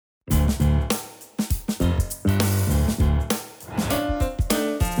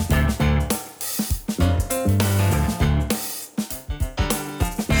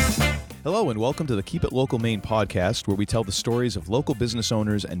Hello and welcome to the Keep It Local Maine podcast, where we tell the stories of local business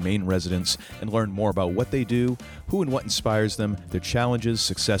owners and Maine residents and learn more about what they do, who and what inspires them, their challenges,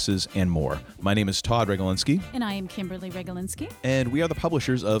 successes, and more. My name is Todd Regalinski. And I am Kimberly Regalinski. And we are the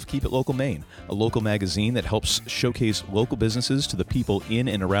publishers of Keep It Local Maine, a local magazine that helps showcase local businesses to the people in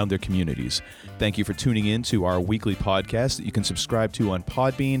and around their communities. Thank you for tuning in to our weekly podcast that you can subscribe to on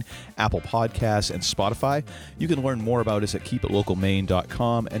Podbean, Apple Podcasts, and Spotify. You can learn more about us at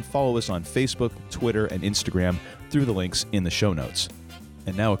keepitlocalmaine.com and follow us on Facebook, Twitter, and Instagram through the links in the show notes.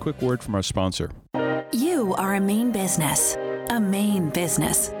 And now a quick word from our sponsor. You are a Maine business. A Maine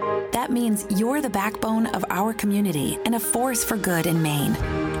business. That means you're the backbone of our community and a force for good in Maine.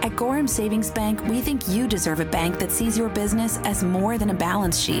 At Gorham Savings Bank, we think you deserve a bank that sees your business as more than a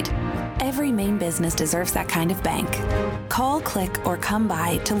balance sheet. Every Maine business deserves that kind of bank. Call, click, or come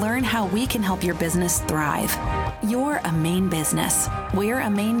by to learn how we can help your business thrive. You're a Maine business. We're a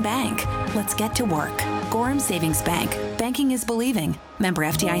Maine bank. Let's get to work. Gorham Savings Bank. Banking is believing. Member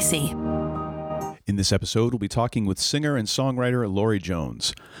FDIC. In this episode, we'll be talking with singer and songwriter Laurie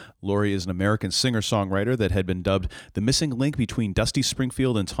Jones. Laurie is an American singer-songwriter that had been dubbed the missing link between Dusty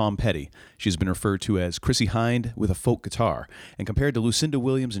Springfield and Tom Petty. She's been referred to as Chrissie Hynde with a folk guitar, and compared to Lucinda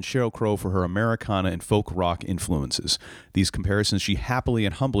Williams and Sheryl Crow for her Americana and folk rock influences. These comparisons she happily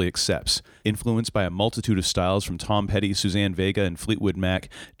and humbly accepts. Influenced by a multitude of styles from Tom Petty, Suzanne Vega, and Fleetwood Mac,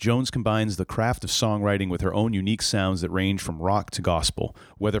 Jones combines the craft of songwriting with her own unique sounds that range from rock to gospel.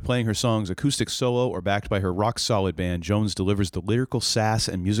 Whether playing her songs acoustic solo or backed by her rock-solid band, Jones delivers the lyrical sass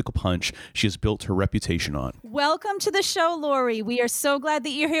and musical punch she has built her reputation on. Welcome to the show, Laurie. We are so glad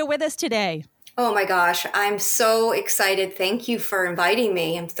that you're here with us today. Oh my gosh, I'm so excited. Thank you for inviting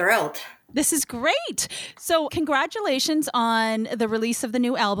me. I'm thrilled. This is great. So congratulations on the release of the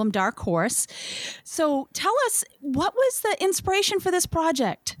new album, Dark Horse. So tell us, what was the inspiration for this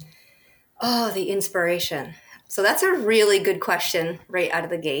project? Oh, the inspiration. So that's a really good question right out of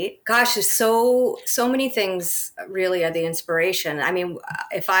the gate. Gosh, there's so many things really are the inspiration. I mean,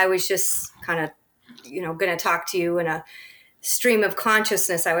 if I was just kind of, going to talk to you in a stream of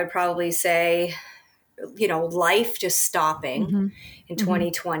consciousness, I would probably say, life just stopping in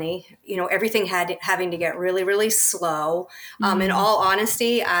 2020. Everything having to get really, really slow. In all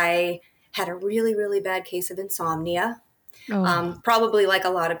honesty, I had a really, really bad case of insomnia. Probably like a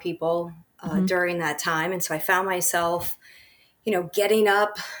lot of people. During that time. And so I found myself, getting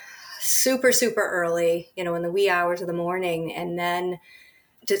up super, super early, in the wee hours of the morning, and then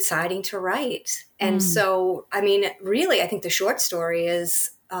deciding to write. And so, really, I think the short story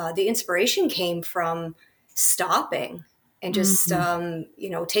is the inspiration came from stopping and just,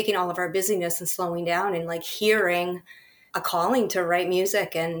 taking all of our busyness and slowing down and like hearing a calling to write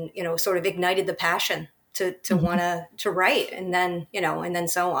music and, sort of ignited the passion to want to write and then, and then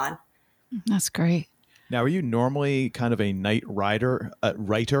so on. That's great. Now, are you normally kind of a writer?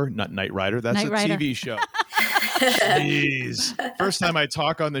 Not Night Rider. That's Night a Rider. TV show. Jeez. First time I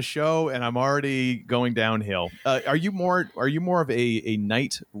talk on the show and I'm already going downhill. Are you more of a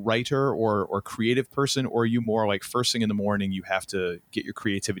night writer or creative person, or are you more like first thing in the morning you have to get your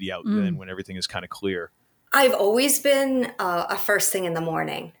creativity out then when everything is kind of clear? I've always been a first thing in the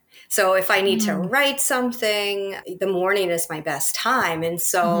morning. So if I need to write something, the morning is my best time. And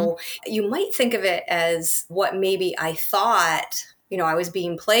so you might think of it as what maybe I thought, I was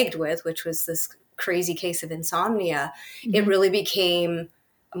being plagued with, which was this crazy case of insomnia. It really became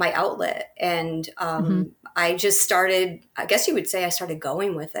my outlet. And I just started, I guess you would say I started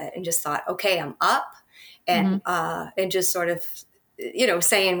going with it and just thought, okay, I'm up and just sort of,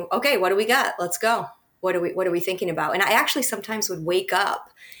 saying, okay, what do we got? Let's go. What are we thinking about? And I actually sometimes would wake up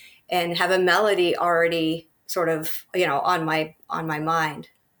and have a melody already sort of, on my mind.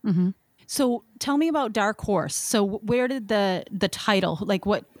 So tell me about Dark Horse. So where did the title,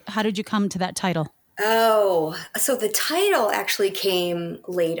 how did you come to that title? Oh, so the title actually came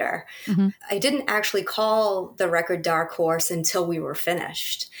later. I didn't actually call the record Dark Horse until we were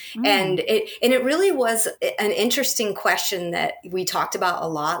finished. And it really was an interesting question that we talked about a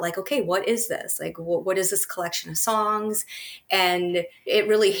lot. Like, okay, what is this? Like, what is this collection of songs? And it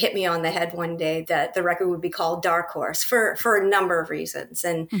really hit me on the head one day that the record would be called Dark Horse for a number of reasons.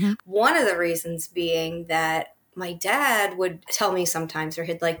 And one of the reasons being that my dad would tell me sometimes, or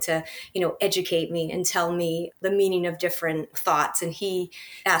he'd like to, educate me and tell me the meaning of different thoughts. And he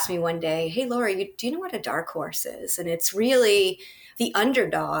asked me one day, hey, Laurie, do you know what a dark horse is? And it's really the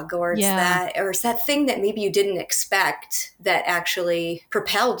underdog, or it's that thing that maybe you didn't expect that actually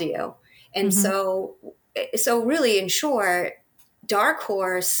propelled you. And so really, in short, Dark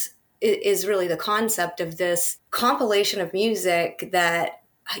Horse is really the concept of this compilation of music that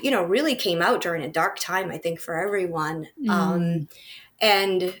really came out during a dark time, I think, for everyone. Mm.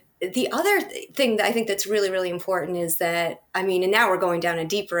 And the other thing that I think that's really, really important is that, I mean, and now we're going down a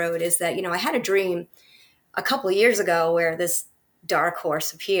deep road, is that, I had a dream a couple of years ago where this dark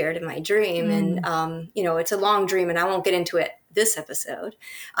horse appeared in my dream. And, it's a long dream and I won't get into it this episode,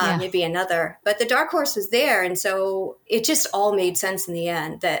 maybe another, but the dark horse was there. And so it just all made sense in the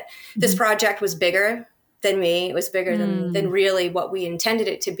end that this project was bigger than me. It was bigger than really what we intended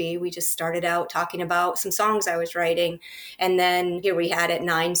it to be. We just started out talking about some songs I was writing. And then here we had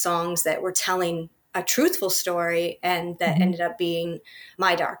 9 songs that were telling a truthful story and that ended up being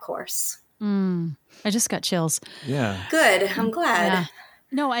my dark horse. I just got chills. Yeah. Good. I'm glad. Yeah.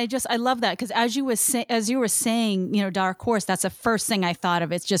 No, I love that because as you were saying, dark horse, that's the first thing I thought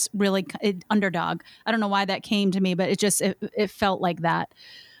of. It's just really underdog. I don't know why that came to me, but it felt like that.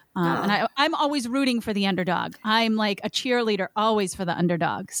 And I'm always rooting for the underdog. I'm like a cheerleader always for the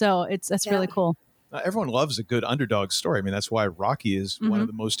underdog. So that's really cool. Everyone loves a good underdog story. I mean, that's why Rocky is one of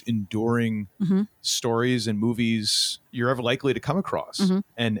the most enduring stories and movies you're ever likely to come across.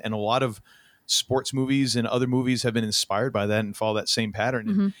 And a lot of sports movies and other movies have been inspired by that and follow that same pattern.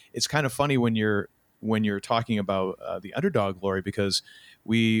 And it's kind of funny when you're talking about the underdog, Laurie, because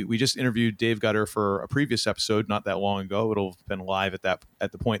we just interviewed Dave Gutter for a previous episode not that long ago. It'll have been live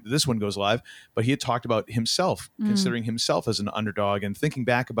at the point that this one goes live. But he had talked about himself, considering himself as an underdog and thinking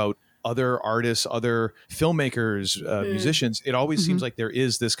back about other artists, other filmmakers, musicians. It always seems like there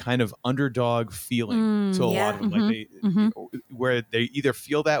is this kind of underdog feeling to a lot of them, like where they either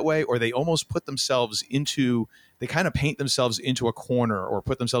feel that way or they almost put themselves into. They kind of paint themselves into a corner or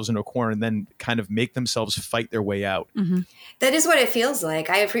put themselves into a corner and then kind of make themselves fight their way out. That is what it feels like.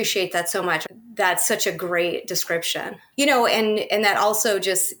 I appreciate that so much. That's such a great description, and that also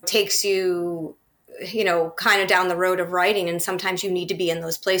just takes you, kind of down the road of writing. And sometimes you need to be in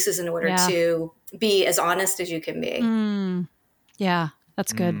those places in order to be as honest as you can be. Yeah.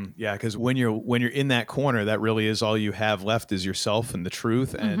 That's good. Yeah, because when you're in that corner, that really is all you have left is yourself and the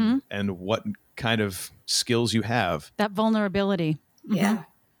truth and what kind of skills you have. That vulnerability. Yeah.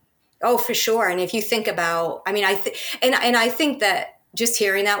 Oh, for sure. And if you think about, I mean, I think that just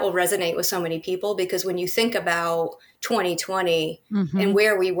hearing that will resonate with so many people because when you think about 2020 and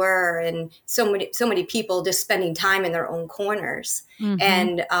where we were and so many people just spending time in their own corners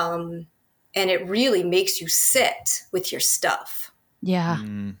and it really makes you sit with your stuff. Yeah,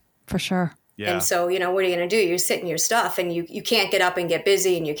 for sure. Yeah. And so, what are you going to do? You're sitting your stuff and you can't get up and get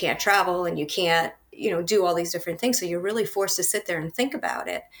busy and you can't travel and you can't, do all these different things. So you're really forced to sit there and think about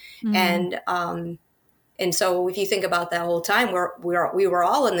it. And so if you think about that whole time, we were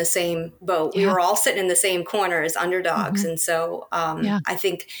all in the same boat. We were all sitting in the same corner as underdogs. And so I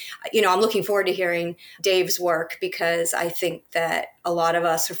think, I'm looking forward to hearing Dave's work because I think that a lot of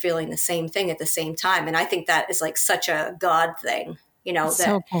us are feeling the same thing at the same time. And I think that is like such a God thing.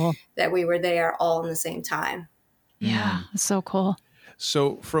 So cool. That we were there all in the same time. Yeah, it's so cool.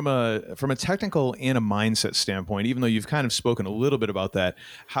 So from a technical and a mindset standpoint, even though you've kind of spoken a little bit about that,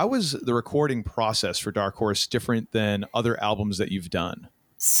 how is the recording process for Dark Horse different than other albums that you've done?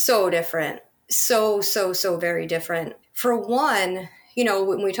 So different. So very different. For one,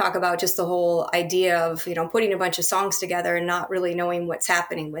 when we talk about just the whole idea of, putting a bunch of songs together and not really knowing what's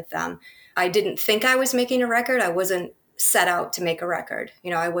happening with them, I didn't think I was making a record. I wasn't set out to make a record.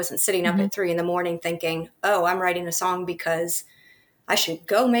 I wasn't sitting up at 3 a.m. thinking, oh, I'm writing a song because I should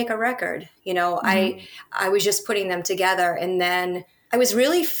go make a record. I was just putting them together. And then I was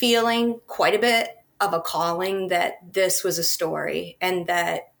really feeling quite a bit of a calling that this was a story and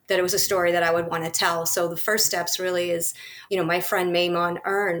that it was a story that I would want to tell. So the first steps really is, my friend Maine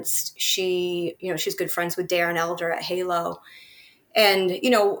Ernst, she's good friends with Darren Elder at Halo. And,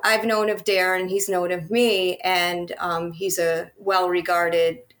 I've known of Darren, he's known of me, and he's a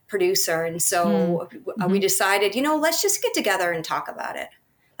well-regarded producer. And so we decided, let's just get together and talk about it.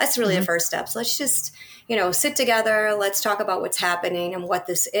 That's really the first steps. Let's just, sit together. Let's talk about what's happening and what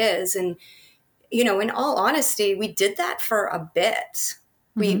this is. And, in all honesty, we did that for a bit.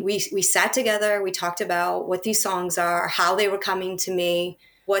 We sat together. We talked about what these songs are, how they were coming to me,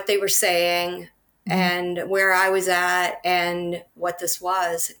 what they were saying, and where I was at and what this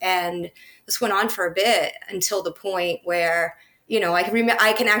was. And this went on for a bit until the point where,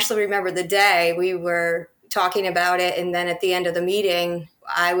 I can actually remember the day we were talking about it. And then at the end of the meeting,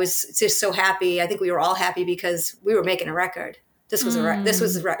 I was just so happy. I think we were all happy because we were making a record. This was this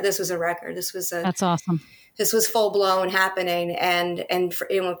was a record. That's awesome. This was full blown happening. And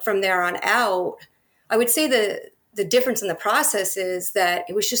from there on out, I would say the difference in the process is that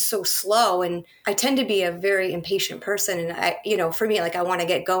it was just so slow. And I tend to be a very impatient person. And for me, like, I want to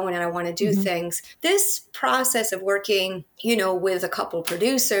get going and I want to do things. This process of working, with a couple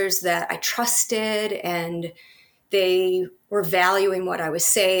producers that I trusted, and they were valuing what I was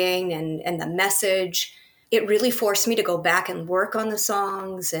saying and the message, it really forced me to go back and work on the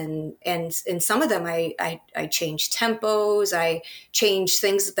songs. And some of them, I changed tempos. I changed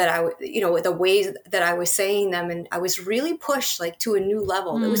things that the ways that I was saying them. And I was really pushed like to a new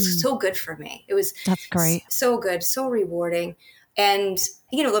level. It was so good for me. That's great. So good, so rewarding. And,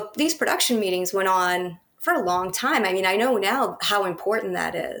 these production meetings went on for a long time. I mean, I know now how important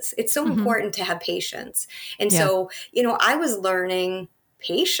that is. It's so important to have patience. And so, I was learning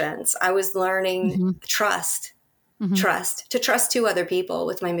patience. I was learning trust to trust two other people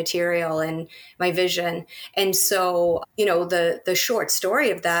with my material and my vision. And so, the short story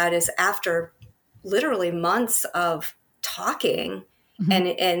of that is, after literally months of talking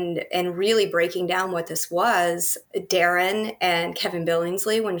and really breaking down what this was, Darren and Kevin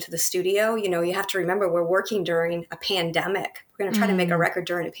Billingsley went into the studio. You have to remember, we're working during a pandemic. We're going to try to make a record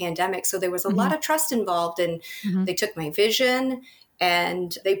during a pandemic. So there was a lot of trust involved, and they took my vision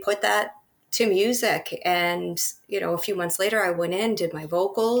and they put that to music. And, a few months later, I went in, did my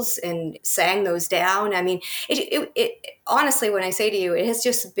vocals and sang those down. I mean, it honestly, when I say to you, it has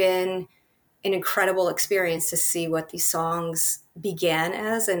just been an incredible experience to see what these songs began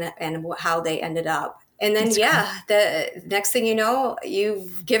as and how they ended up. And then, the next thing you know,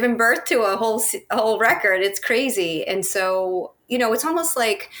 you've given birth to a whole record. It's crazy. And so, it's almost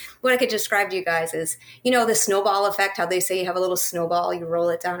like, what I could describe to you guys is, the snowball effect, how they say you have a little snowball, you roll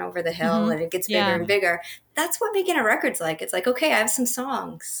it down over the hill and it gets bigger and bigger. That's what making a record's like. It's like, okay, I have some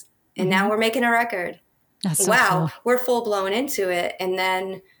songs and now we're making a record. That's so wow, cool. We're full blown into it. And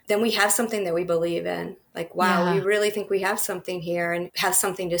then we have something that we believe in. Like, wow, we really think we have something here and have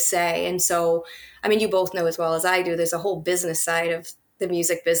something to say. And so, I mean, you both know as well as I do, there's a whole business side of the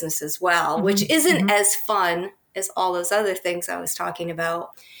music business as well, which isn't as fun as all those other things I was talking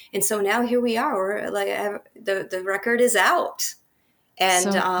about. And so now here we are. We're like, the record is out.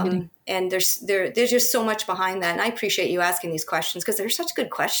 And and there's just so much behind that. And I appreciate you asking these questions, because they're such good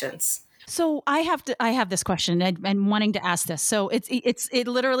questions. So I have this question and wanting to ask this. So it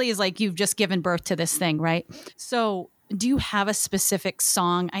literally is like, you've just given birth to this thing, right? So do you have a specific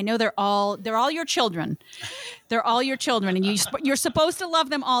song? I know they're all your children. They're all your children, and you're supposed to love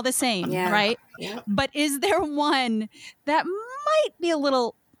them all the same, right? Yeah. But is there one that might be a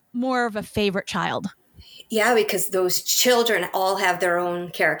little more of a favorite child? Yeah, because those children all have their own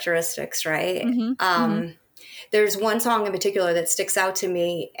characteristics, right? There's one song in particular that sticks out to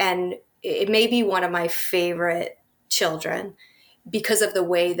me, and it may be one of my favorite children because of the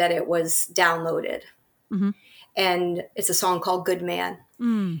way that it was downloaded. And it's a song called Good Man.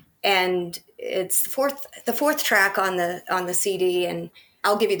 And it's the fourth track on the CD. And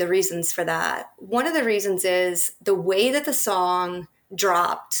I'll give you the reasons for that. One of the reasons is the way that the song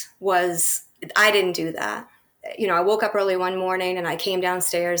dropped was, I didn't do that. I woke up early one morning and I came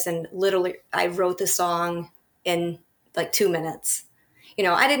downstairs and literally I wrote the song in like 2 minutes.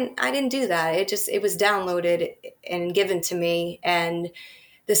 I didn't do that. It was downloaded and given to me. And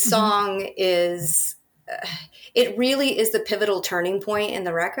the song is, it really is the pivotal turning point in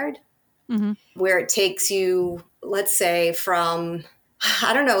the record, where it takes you, let's say, from,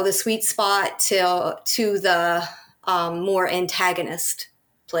 I don't know, the sweet spot to the more antagonist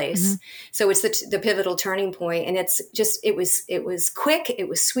place. So it's the pivotal turning point, and it's just, it was quick, it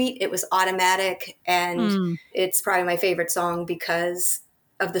was sweet, it was automatic, and it's probably my favorite song because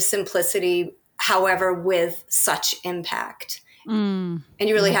of the simplicity, however, with such impact. And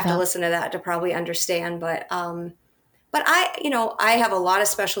you really have to listen to that to probably understand. But I have a lot of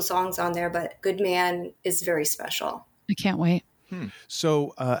special songs on there, but Good Man is very special. I can't wait.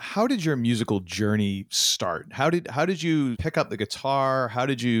 So how did your musical journey start? How did you pick up the guitar? How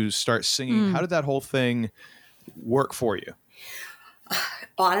did you start singing? How did that whole thing work for you?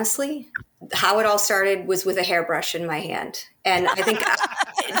 Honestly, how it all started was with a hairbrush in my hand. And I think,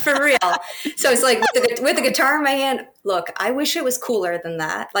 for real. So it's like with the guitar in my hand, look, I wish it was cooler than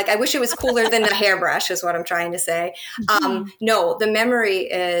that. Like, I wish it was cooler than a hairbrush is what I'm trying to say. No, the memory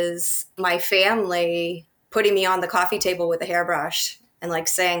is my family putting me on the coffee table with a hairbrush and like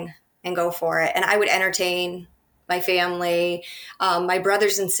sing and go for it. And I would entertain my family. My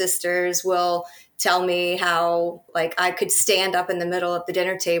brothers and sisters will tell me how like I could stand up in the middle of the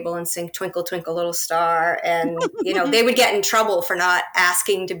dinner table and sing Twinkle, Twinkle, Little Star. And, they would get in trouble for not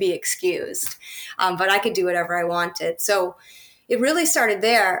asking to be excused. But I could do whatever I wanted. So it really started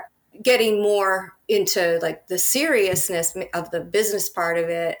there, getting more into like the seriousness of the business part of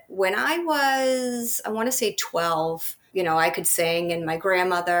it, when I want to say 12, I could sing, and my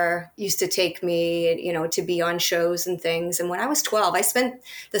grandmother used to take me, to be on shows and things. And when I was 12, I spent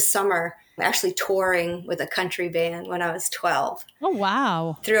the summer actually touring with a country band when I was 12. Oh,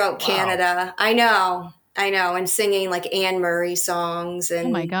 wow. Throughout Canada. I know. And singing like Anne Murray songs and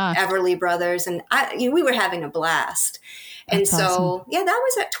Oh my gosh. Everly Brothers. And we were having a blast. And That's so, awesome. yeah, that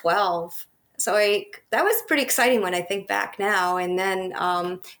was at 12. So that was pretty exciting when I think back now. And then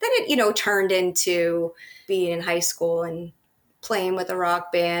it, turned into being in high school and playing with a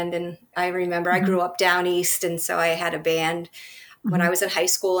rock band. And I remember I grew up down east. And so I had a band when I was in high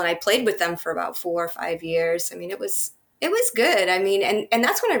school, and I played with them for about 4 or 5 years. I mean, it was good. I mean, and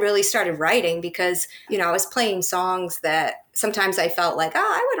that's when I really started writing, because, I was playing songs that sometimes I felt like,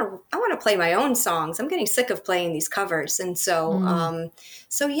 I want to play my own songs. I'm getting sick of playing these covers. And so,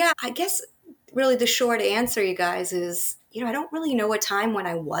 yeah, I guess really the short answer, you guys, is, I don't really know a time when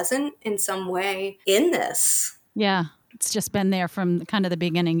I wasn't in some way in this. Yeah. It's just been there from kind of the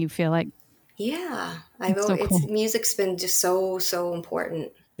beginning, you feel like. Yeah. Music's been just so, so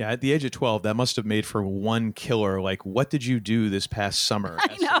important. Yeah, at the age of 12, that must have made for one killer. Like, what did you do this past summer?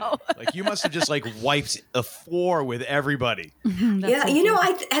 I know. Like, you must have just like wiped the floor with everybody. Yeah,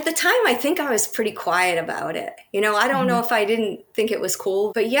 at the time, I think I was pretty quiet about it. I don't know if I didn't think it was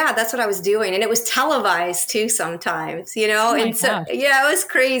cool, but yeah, that's what I was doing. And it was televised too sometimes, and so, gosh. yeah, it was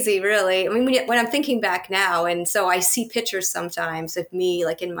crazy, really. I mean, when I'm thinking back now, and so I see pictures sometimes of me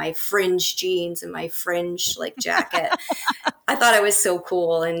like in my fringe jeans and my fringe like jacket. I thought I was so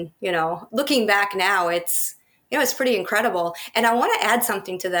cool. And, looking back now, it's pretty incredible. And I want to add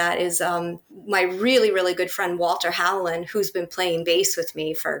something to that is my really, really good friend, Walter Howland, who's been playing bass with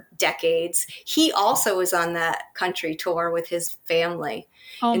me for decades. He also was on that country tour with his family.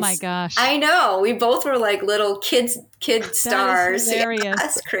 Oh, my gosh. I know. We both were like little kid stars. That is hilarious. Yeah,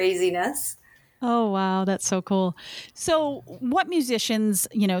 that's craziness. Oh, wow. That's so cool. So what musicians,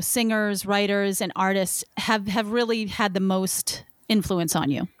 singers, writers, and artists have really had the most influence on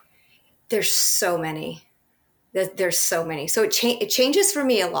you? There's so many. There's so many. So it changes for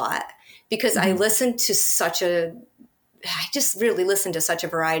me a lot, because I just really listen to such a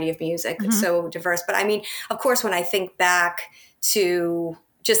variety of music. It's so diverse. But I mean, of course, when I think back to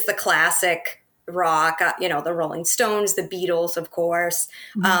just the classic rock, the Rolling Stones, the Beatles, of course.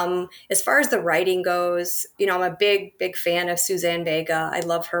 As far as the writing goes, I'm a big, big fan of Suzanne Vega. I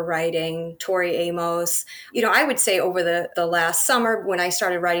love her writing. Tori Amos. I would say over the last summer when I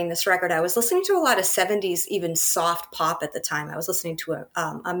started writing this record, I was listening to a lot of 70s, even soft pop at the time. I was listening to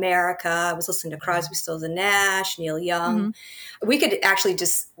America. I was listening to Crosby, Stills and Nash, Neil Young. We could actually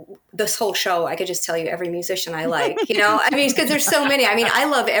this whole show, I could just tell you every musician I like, because there's so many. I mean, I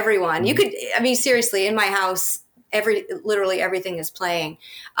love everyone. Seriously, in my house, literally everything is playing.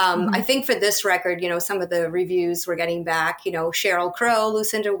 I think for this record, some of the reviews we're getting back, Sheryl Crow,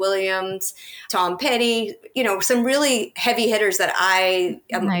 Lucinda Williams, Tom Petty, some really heavy hitters that I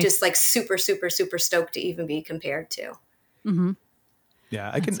am just like super, super, super stoked to even be compared to. Yeah,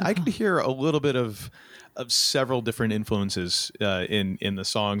 I can hear a little bit of several different influences in the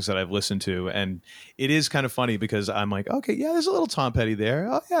songs that I've listened to, and it is kind of funny because I'm like, okay, yeah, there's a little Tom Petty there.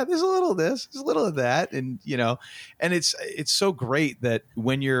 Oh yeah, there's a little of this, there's a little of that, and and it's so great that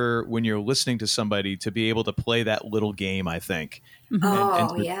when you're listening to somebody to be able to play that little game, I think. And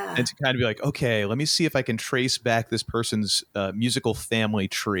to kind of be like, okay, let me see if I can trace back this person's musical family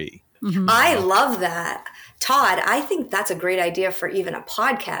tree. I love that. Todd, I think that's a great idea for even a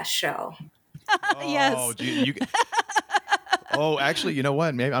podcast show. Yes. Actually, you know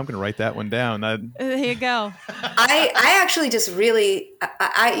what? Maybe I'm going to write that one down. Here you go. I actually just really,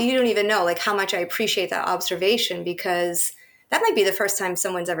 you don't even know like how much I appreciate that observation, because that might be the first time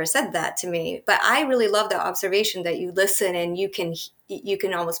someone's ever said that to me. But I really love that observation that you listen and you can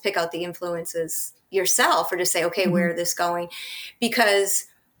almost pick out the influences yourself, or just say, okay, where is this going? Because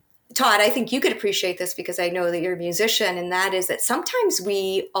Todd, I think you could appreciate this because I know that you're a musician, and that is that sometimes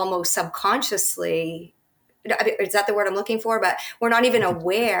we almost subconsciously, is that the word I'm looking for? But we're not even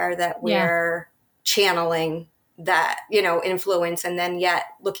aware that we're channeling that, influence. And then yet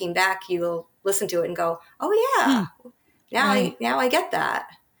looking back, you'll listen to it and go, oh yeah, now I get that.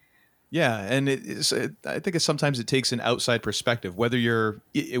 Yeah, and I think sometimes it takes an outside perspective, whether you're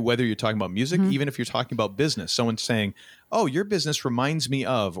talking about music, even if you're talking about business. Someone's saying, "Oh, your business reminds me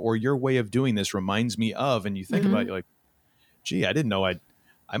of," or "Your way of doing this reminds me of," and you think about it, you're like, "Gee, I didn't know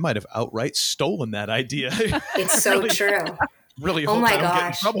I might have outright stolen that idea." It's so true. really Oh hope my I don't get in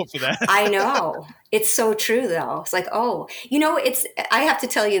gosh. trouble for that. I know. It's so true though. It's like, oh, I have to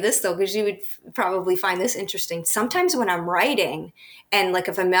tell you this though, because you would probably find this interesting. Sometimes when I'm writing and like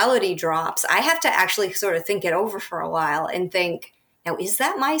if a melody drops, I have to actually sort of think it over for a while and think, now, is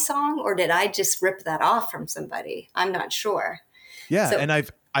that my song or did I just rip that off from somebody? I'm not sure. Yeah, So, and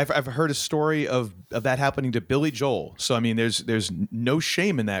I've heard a story of that happening to Billy Joel. So I mean, there's no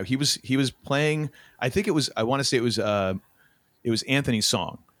shame in that. He was playing. I think I want to say it was Anthony's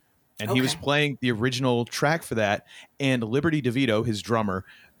song, and he was Okay. playing the original track for that. And Liberty DeVito, his drummer,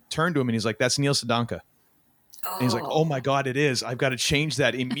 turned to him and he's like, "That's Neil Sedaka." And he's like, "Oh my God, it is! I've got to change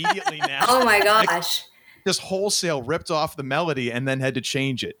that immediately now." Oh my Like, gosh. just wholesale ripped off the melody and then had to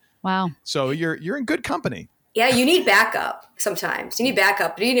change it. Wow. So you're in good company. Yeah, you need backup sometimes. You need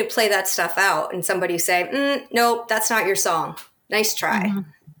backup. But you need to play that stuff out and somebody say, nope, that's not your song. Nice try.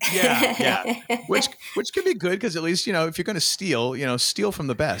 Mm-hmm. Yeah. Which can be good because at least, if you're going to steal, steal from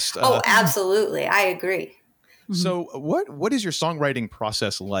the best. Oh, absolutely. I agree. So what is your songwriting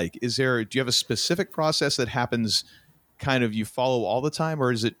process like? Do you have a specific process that happens kind of you follow all the time,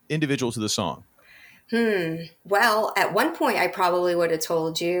 or is it individual to the song? Well, at one point, I probably would have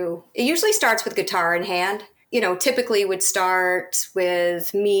told you, it usually starts with guitar in hand. Typically would start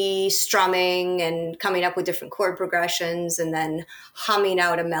with me strumming and coming up with different chord progressions and then humming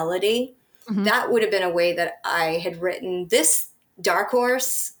out a melody. Mm-hmm. That would have been a way that I had written. This Dark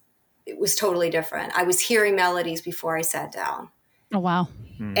Horse, it was totally different. I was hearing melodies before I sat down. Oh, wow.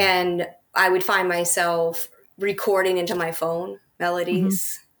 And I would find myself recording into my phone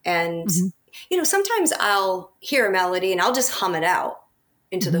melodies. And, sometimes I'll hear a melody and I'll just hum it out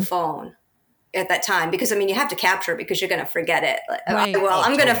into the phone at that time, because you have to capture it because you're going to forget it. Right.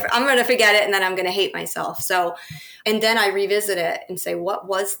 I'm going to forget it and then I'm going to hate myself. So, and then I revisit it and say, what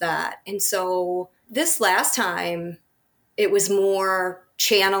was that? And so this last time it was more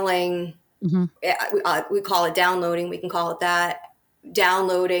channeling. We call it downloading. We can call it that.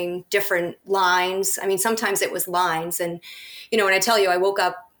 Downloading different lines. Sometimes it was lines. And, when I tell you, I woke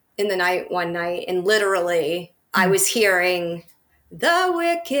up in the night one night and literally I was hearing, the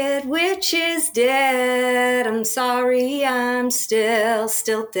wicked witch is dead. I'm sorry, I'm still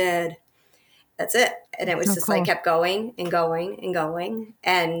dead. That's it. And it was just cool. like kept going and going and going.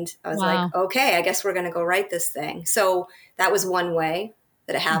 And I was like, okay, I guess we're going to go write this thing. So that was one way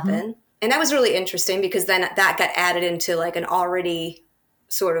that it happened. And that was really interesting because then that got added into like an already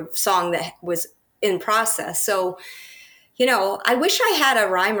sort of song that was in process. So, I wish I had a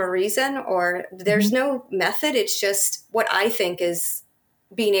rhyme or reason, or there's no method. It's just what I think is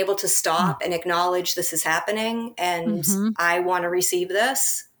being able to stop and acknowledge this is happening. And I want to receive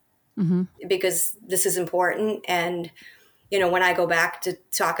this because this is important. And, when I go back to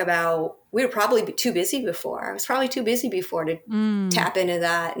talk about, we were probably too busy before. I was probably too busy before to tap into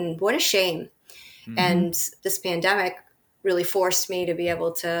that. And what a shame. And this pandemic really forced me to be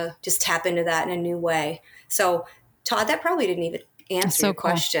able to just tap into that in a new way. So Todd, that probably didn't even answer your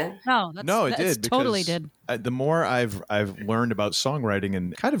question. No, it did. Totally did. The more I've learned about songwriting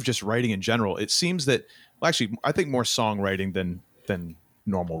and kind of just writing in general, it seems that, well, actually, I think more songwriting than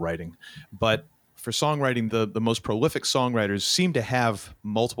normal writing. But for songwriting, the most prolific songwriters seem to have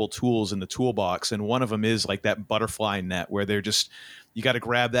multiple tools in the toolbox. And one of them is like that butterfly net where they're just, you got to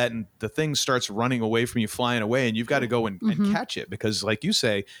grab that and the thing starts running away from you, flying away, and you've got to go and catch it. Because like you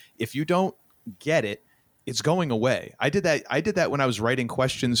say, if you don't get it, it's going away. I did that when I was writing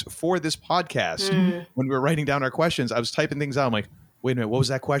questions for this podcast. When we were writing down our questions, I was typing things out. I'm like, wait a minute, what was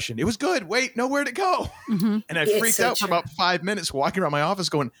that question? It was good. Wait, no, where'd it go? And I freaked out for about 5 minutes walking around my office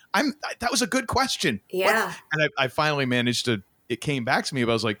going, that was a good question. Yeah. What? And I finally managed to, it came back to me, but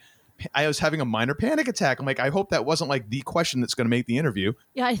I was like, I was having a minor panic attack. I'm like, I hope that wasn't like the question that's going to make the interview.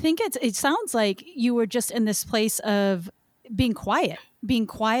 Yeah, I think it sounds like you were just in this place of being quiet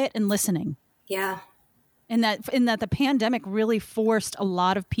and listening. Yeah. And that the pandemic really forced a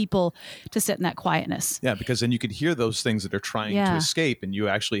lot of people to sit in that quietness. Yeah, because then you could hear those things that are trying to escape, and you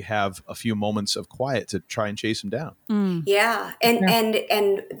actually have a few moments of quiet to try and chase them down. Yeah, and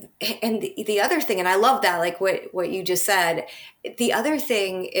the other thing, and I love that, like what you just said. The other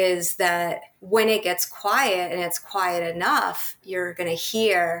thing is that when it gets quiet and it's quiet enough, you're going to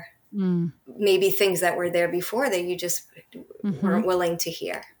hear maybe things that were there before that you just weren't willing to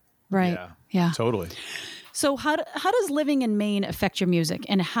hear. Right. Yeah. Totally. So how does living in Maine affect your music,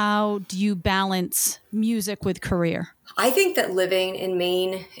 and how do you balance music with career? I think that living in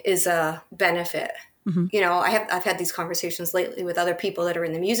Maine is a benefit. I've had these conversations lately with other people that are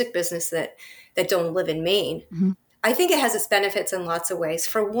in the music business that don't live in Maine. I think it has its benefits in lots of ways.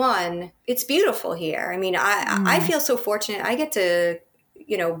 For one, it's beautiful here. I mean, I feel so fortunate. I get to,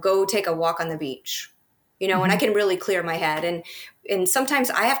 go take a walk on the beach, and I can really clear my head. And sometimes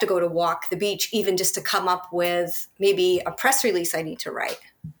I have to go to walk the beach even just to come up with maybe a press release I need to write.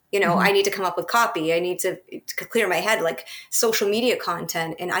 I need to come up with copy. I need to clear my head, like social media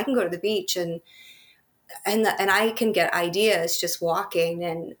content, and I can go to the beach and I can get ideas just walking.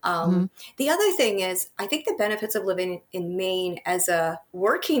 And the other thing is, I think the benefits of living in Maine as a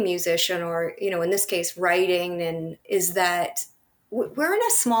working musician, or, in this case, writing, is that we're in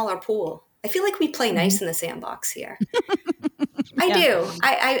a smaller pool. I feel like we play nice in the sandbox here. I do.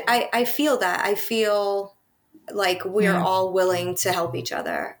 I feel that. I feel like we're all willing to help each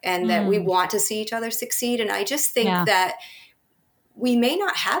other and that we want to see each other succeed. And I just think that we may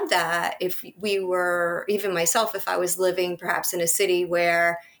not have that if we were, even myself, if I was living perhaps in a city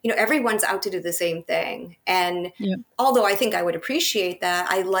where, everyone's out to do the same thing. And although I think I would appreciate that,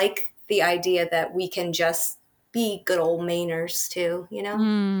 I like the idea that we can just be good old Mainers too,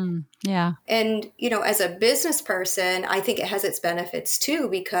 Yeah. And, as a business person, I think it has its benefits too,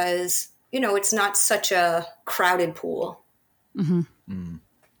 because, it's not such a crowded pool. And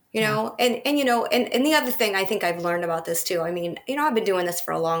the other thing I think I've learned about this too, I mean, I've been doing this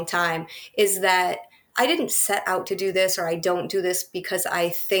for a long time, is that I didn't set out to do this, or I don't do this because I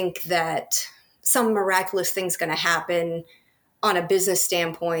think that some miraculous thing's going to happen on a business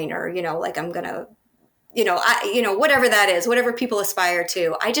standpoint, or, like I'm going to, whatever that is, whatever people aspire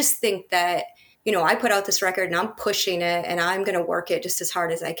to. I just think that, I put out this record and I'm pushing it and I'm going to work it just as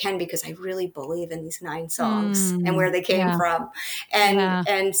hard as I can, because I really believe in these 9 songs and where they came from.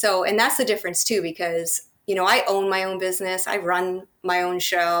 And so that's the difference too, because, I own my own business. I run my own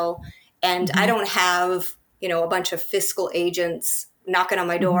show, and I don't have, a bunch of fiscal agents knocking on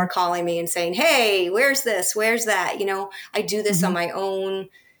my door, calling me and saying, hey, where's this? Where's that? I do this on my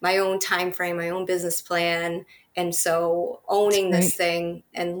own time frame, my own business plan. And so owning this thing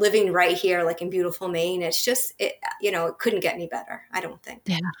and living right here, like in beautiful Maine, it's just, it couldn't get any better, I don't think.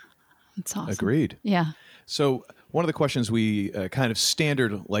 Yeah, that's awesome. Agreed. Yeah. So one of the questions we kind of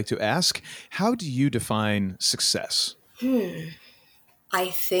standard like to ask, how do you define success? I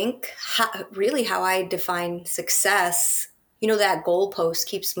think really how I define success, that goalpost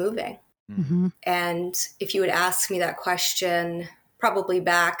keeps moving. And if you would ask me that question probably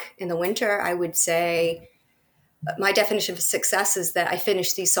back in the winter, I would say my definition of success is that I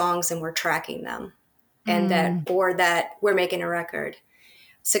finished these songs and we're tracking them, and that we're making a record.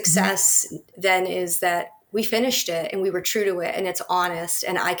 Success then is that we finished it and we were true to it, and it's honest,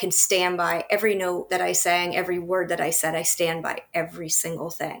 and I can stand by every note that I sang, every word that I said. I stand by every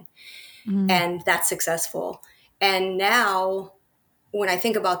single thing. And that's successful. And now when I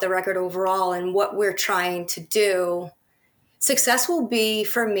think about the record overall and what we're trying to do, success will be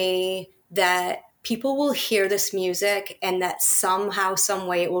for me that people will hear this music and that somehow, some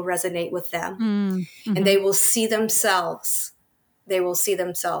way it will resonate with them. And they will see themselves. They will see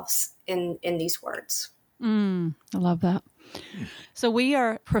themselves in these words. I love that. So we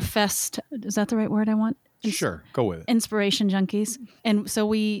are professed, is that the right word I want? Sure, go with it. Inspiration junkies. And so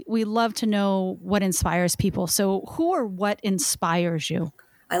we love to know what inspires people. So who or what inspires you?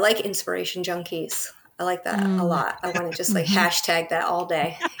 I like inspiration junkies. I like that a lot. I want to just hashtag that all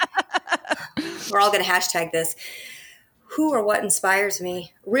day. We're all going to hashtag this. Who or what inspires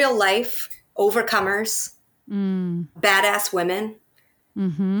me? Real life, overcomers, badass women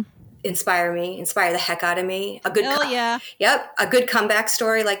inspire me, inspire the heck out of me. A good comeback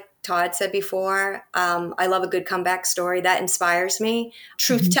story, like Todd said before. I love a good comeback story. That inspires me.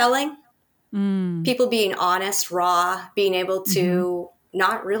 Truth telling, people being honest, raw, being able to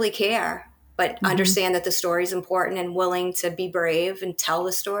not really care, but understand that the story is important and willing to be brave and tell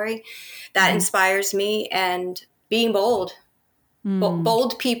the story. That inspires me. And being bold.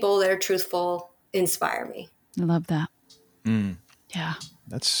 Bold people that are truthful inspire me. I love that. Yeah.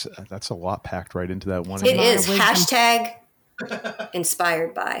 That's a lot packed right into that one. It is. Hashtag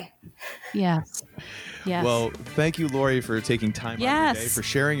inspired by. Yes. Yes. Well, thank you, Laurie, for taking time out of your day, for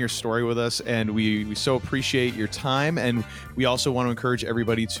sharing your story with us. And we so appreciate your time. And we also want to encourage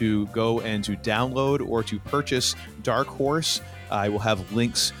everybody to go and to download or to purchase Dark Horse. I will have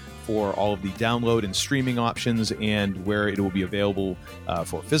links for all of the download and streaming options and where it will be available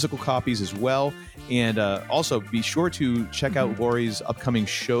for physical copies as well. And also be sure to check out Laurie's upcoming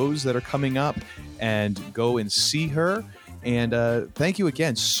shows that are coming up and go and see her. And thank you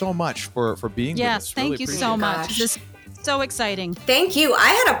again so much for being with us. Yes, thank you so much. This is so exciting. Thank you. I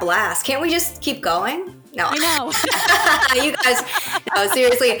had a blast. Can't we just keep going? No, I know. you guys. No,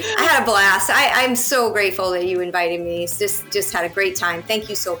 seriously, I had a blast. I'm so grateful that you invited me. It's just had a great time. Thank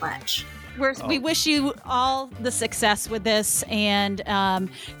you so much. We wish you all the success with this, and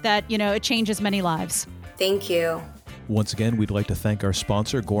that it changes many lives. Thank you. Once again, we'd like to thank our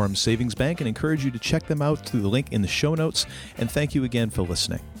sponsor, Gorham Savings Bank, and encourage you to check them out through the link in the show notes. And thank you again for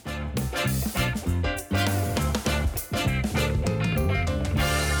listening.